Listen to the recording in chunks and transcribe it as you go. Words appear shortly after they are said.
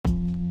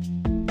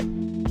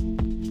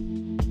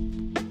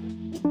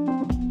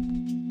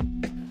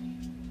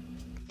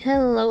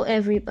Hello,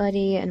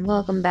 everybody, and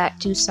welcome back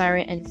to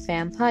Siren and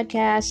Fam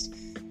podcast.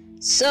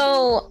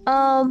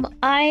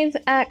 I've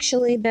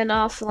actually been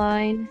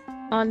offline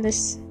on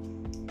this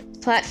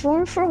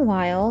platform for a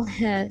while.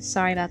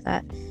 Sorry about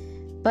that.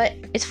 But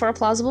it's for a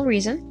plausible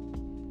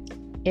reason.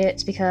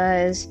 It's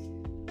because,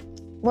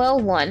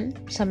 one,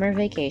 summer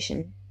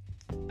vacation.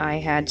 I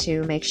had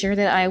to make sure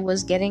that I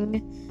was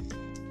getting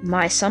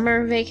my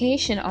summer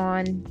vacation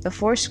on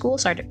before school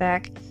started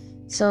back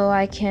so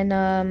I can,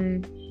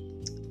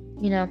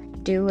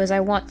 do as I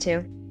want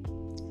to.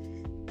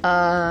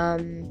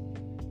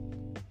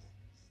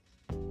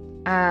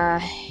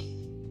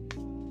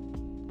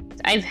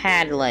 I've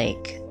had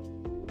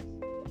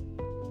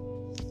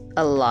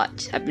a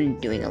lot. I've been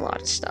doing a lot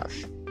of stuff.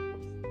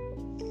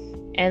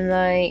 And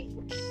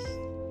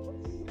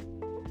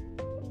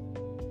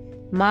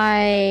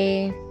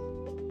my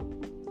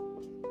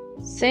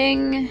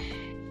thing,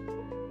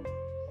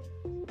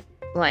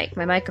 my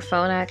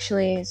microphone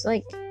actually is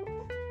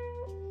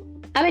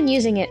I've been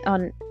using it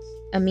on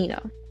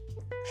Amino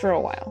for a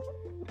while.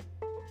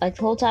 The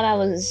whole time I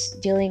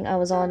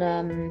was on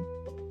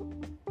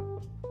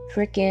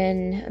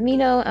frickin'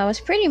 Amino, I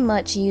was pretty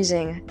much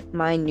using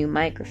my new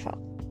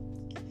microphone.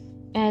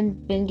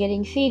 And been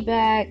getting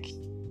feedback,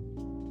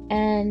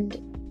 and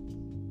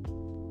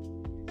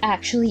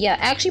actually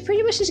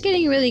pretty much just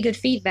getting really good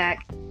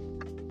feedback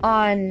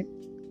on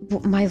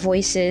my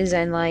voices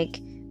and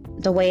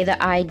the way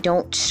that I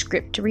don't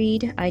script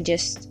read. I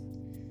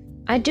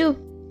do.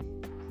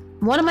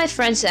 One of my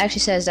friends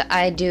actually says that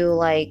I do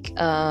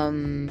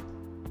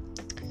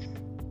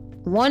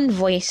one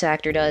voice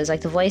actor does,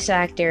 the voice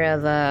actor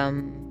of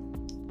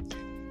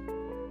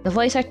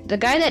the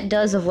guy that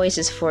does the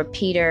voices for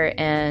Peter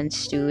and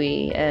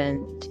Stewie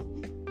and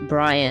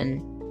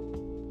Brian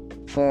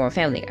for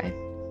Family Guy.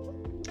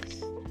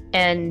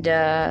 And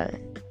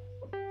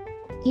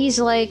he's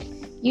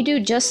you do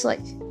just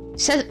like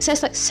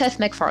Seth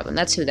MacFarlane.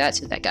 That's who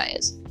that guy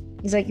is.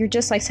 He's you're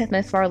just like Seth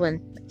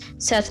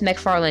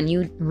MacFarlane,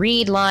 you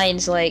read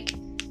lines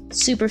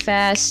super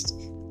fast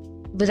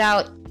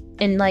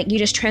and you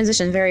just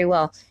transition very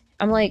well.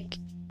 I'm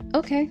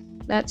okay,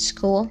 that's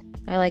cool.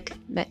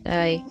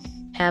 I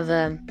have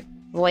a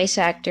voice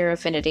actor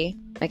affinity,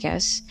 I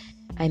guess.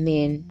 I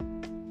mean,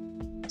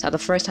 it's not the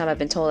first time I've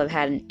been told I've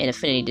had an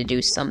affinity to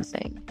do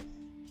something.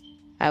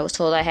 I was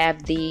told I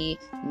have the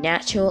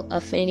natural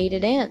affinity to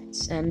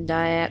dance, and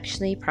I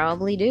actually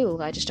probably do.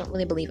 I just don't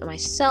really believe it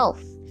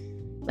myself.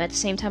 But at the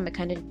same time, I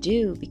kind of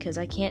do, because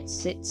I can't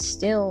sit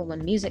still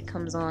when music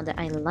comes on that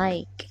I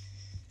like.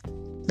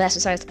 That's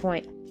besides the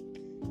point.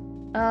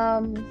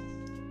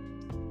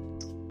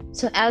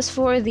 So as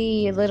for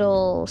the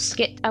little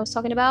skit I was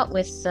talking about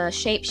with the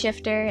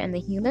shapeshifter and the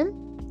human,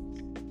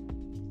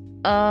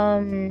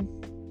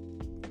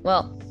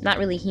 not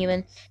really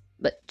human,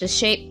 but the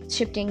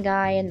shape-shifting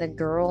guy and the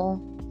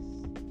girl,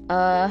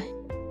 I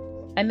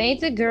made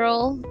the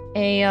girl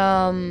a,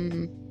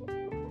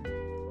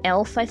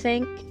 elf, I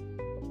think.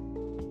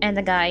 And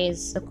the guy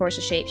is, of course,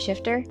 a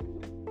shapeshifter.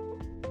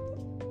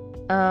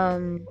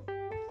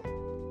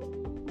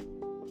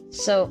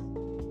 So,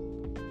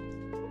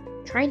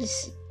 trying to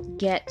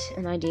get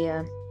an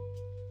idea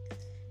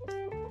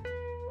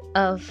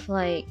of,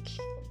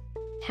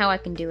 how I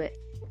can do it.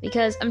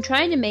 Because I'm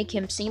trying to make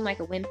him seem like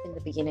a wimp in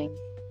the beginning.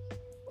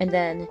 And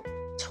then,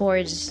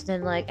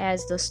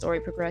 as the story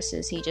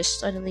progresses, he just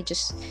suddenly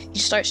he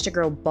starts to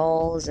grow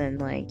balls and,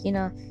 not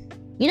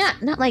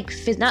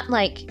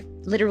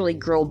literally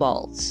grow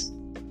balls,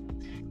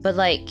 but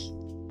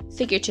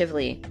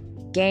figuratively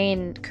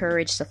gain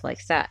courage, stuff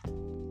like that.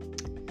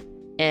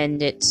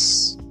 And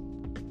it's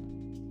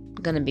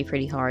gonna be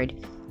pretty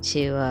hard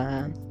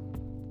to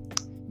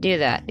do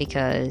that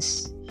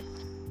because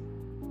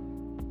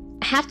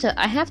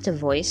I have to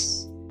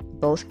voice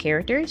both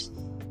characters,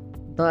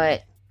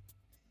 but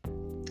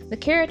the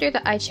character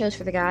that I chose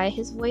for the guy,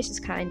 his voice is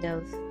kind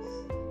of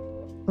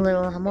a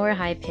little more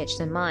high pitched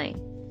than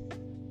mine.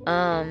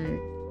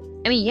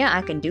 I mean, yeah,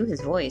 I can do his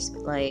voice,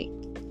 but,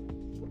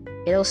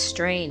 it'll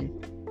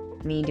strain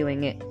me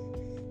doing it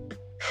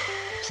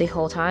the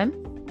whole time.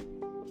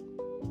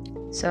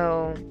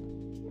 So,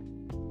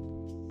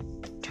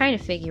 trying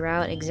to figure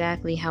out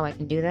exactly how I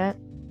can do that.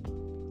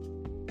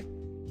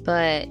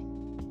 But,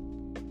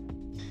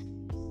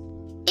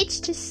 it's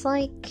just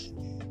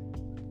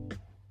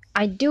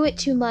I do it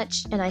too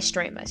much and I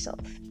strain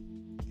myself.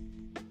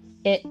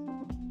 It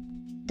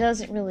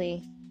doesn't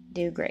really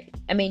do great.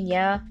 I mean,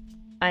 yeah,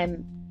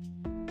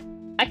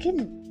 I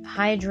can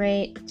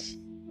hydrate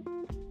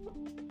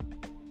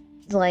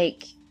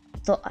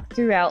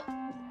throughout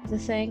the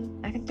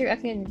thing. I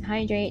can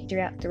hydrate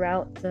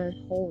throughout the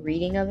whole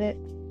reading of it.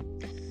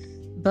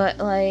 But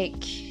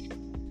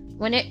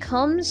when it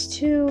comes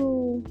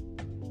to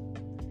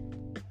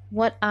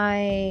what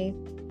I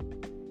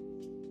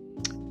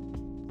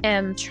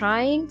am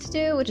trying to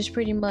do, which is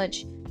pretty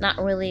much not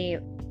really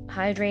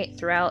hydrate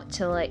throughout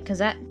to because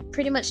that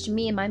pretty much to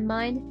me in my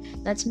mind,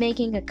 that's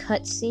making a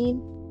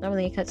cutscene. Not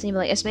really a cutscene,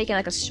 but it's making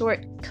a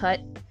short cut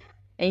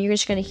and you're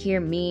just gonna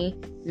hear me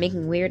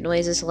making weird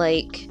noises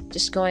like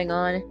just going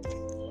on.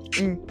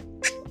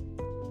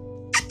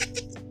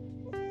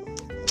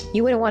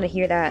 You wouldn't want to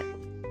hear that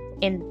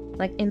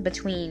in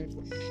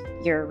between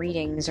your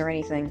readings or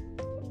anything.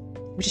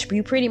 Which is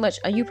you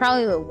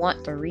probably would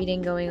want the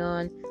reading going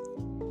on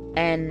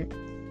and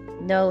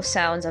no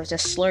sounds of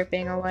just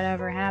slurping or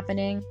whatever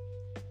happening.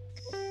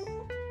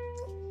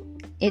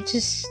 It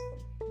just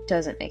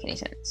doesn't make any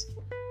sense.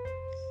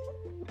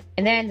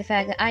 And then the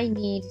fact that I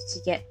need to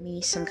get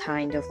me some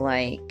kind of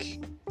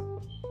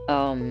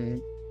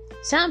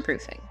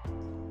soundproofing.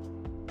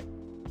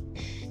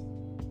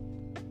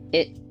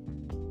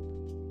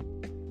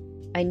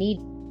 I need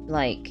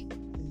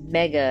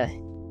mega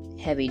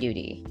heavy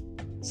duty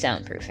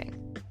soundproofing.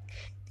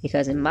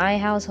 Because in my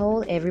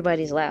household,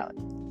 everybody's loud.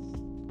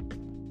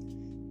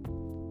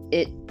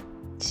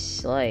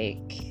 It's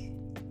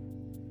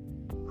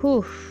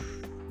whew.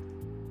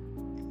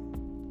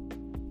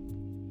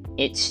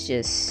 It's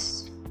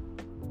just,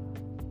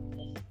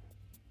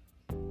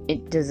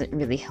 it doesn't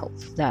really help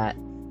that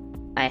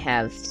I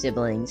have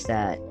siblings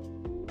that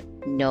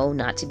know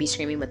not to be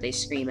screaming, but they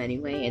scream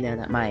anyway, and then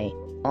that my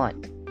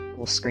aunt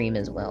will scream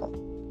as well.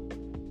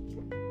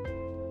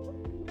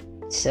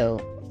 So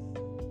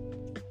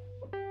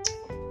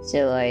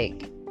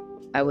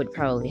I would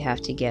probably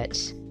have to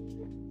get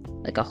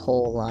a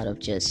whole lot of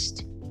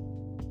just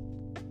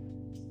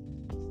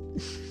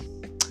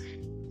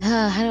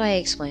how do I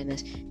explain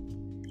this?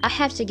 I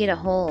have to get a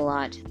whole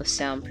lot of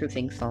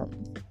soundproofing foam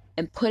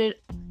and put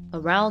it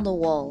around the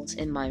walls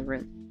in my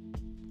room,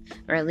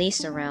 or at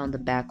least around the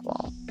back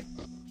wall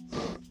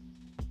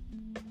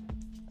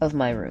of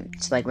my room.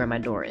 It's where my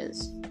door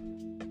is.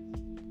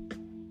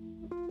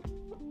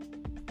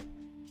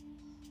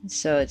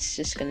 So it's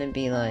just gonna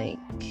be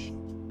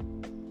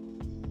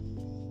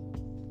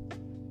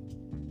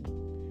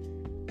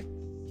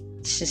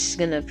it's just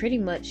gonna pretty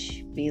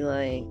much be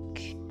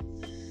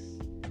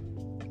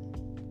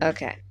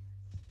okay,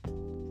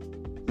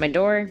 my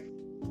door,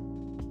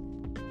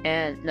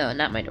 and no,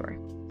 not my door,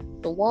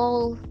 the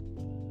wall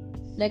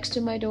next to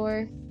my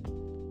door,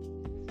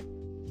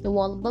 the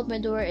wall above my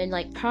door, and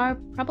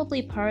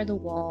probably part of the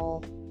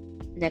wall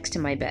next to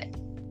my bed,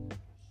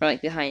 or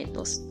behind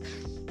those,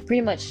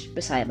 pretty much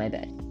beside my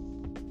bed,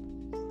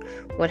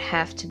 would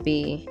have to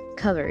be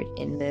covered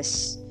in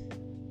this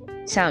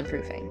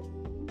soundproofing,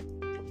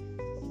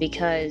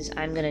 because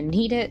I'm gonna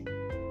need it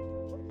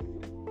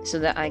so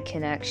that I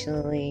can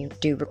actually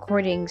do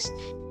recordings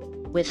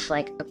with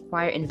a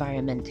quiet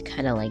environment,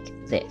 kind of like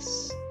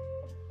this,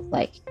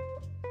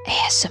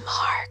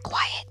 ASMR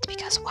quiet,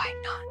 because why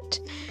not?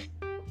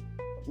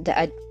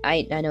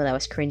 I know that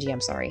was cringy,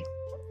 I'm sorry,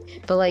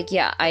 but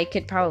yeah, I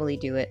could probably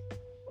do it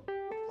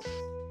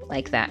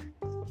like that.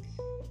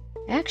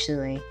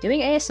 Actually,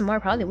 doing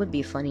ASMR probably would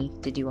be funny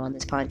to do on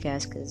this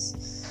podcast,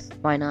 because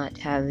why not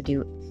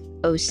do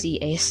OC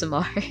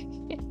ASMR?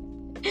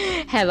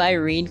 Have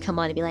Irene come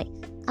on and be like,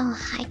 "Oh,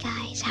 hi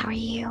guys, how are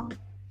you?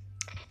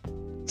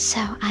 So,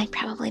 I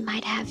probably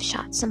might have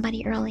shot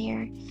somebody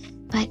earlier,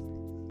 but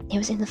it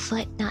was in the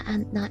foot, not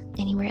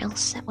anywhere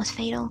else that was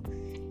fatal."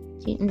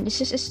 It's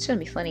just gonna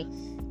be funny,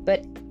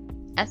 but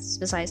that's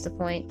besides the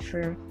point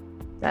for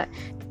that.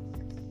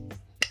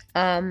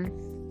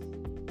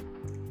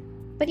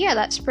 But yeah,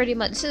 that's pretty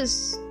much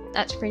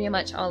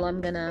all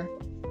I'm gonna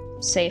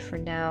say for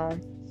now.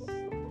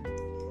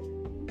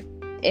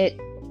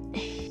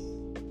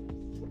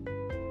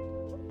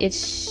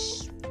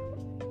 It's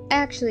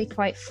actually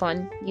quite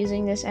fun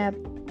using this app.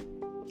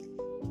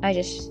 I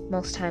just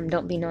most time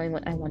don't be knowing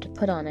what I want to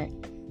put on it.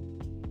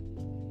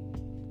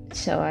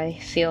 So I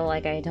feel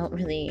I don't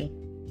really...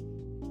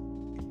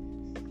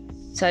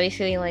 So I'd be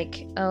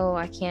feeling oh,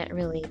 I can't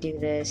really do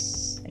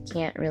this. I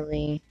can't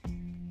really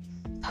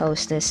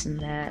post this and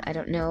that. I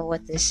don't know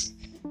what they're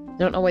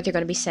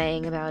going to be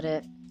saying about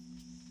it.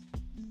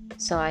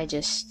 So I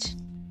just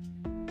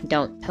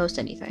don't post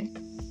anything.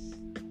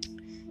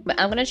 But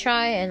I'm going to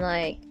try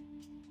and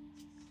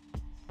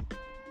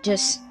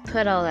just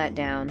put all that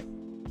down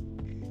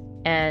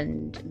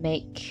and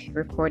make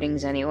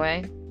recordings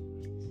anyway,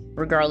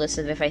 regardless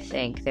of if I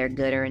think they're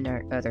good or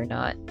they're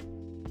not.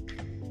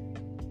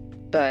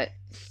 But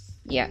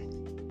yeah,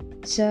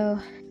 so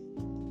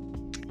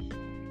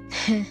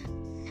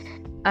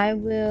I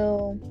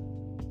will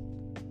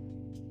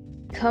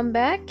come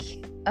back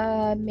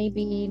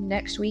maybe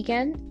next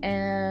weekend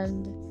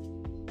and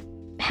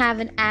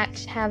have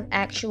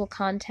actual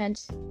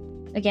content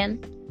again,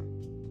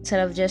 instead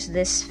of just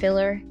this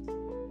filler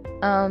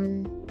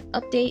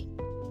update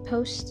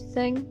post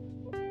thing.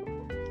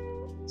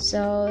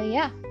 So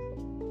yeah,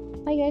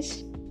 bye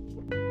guys.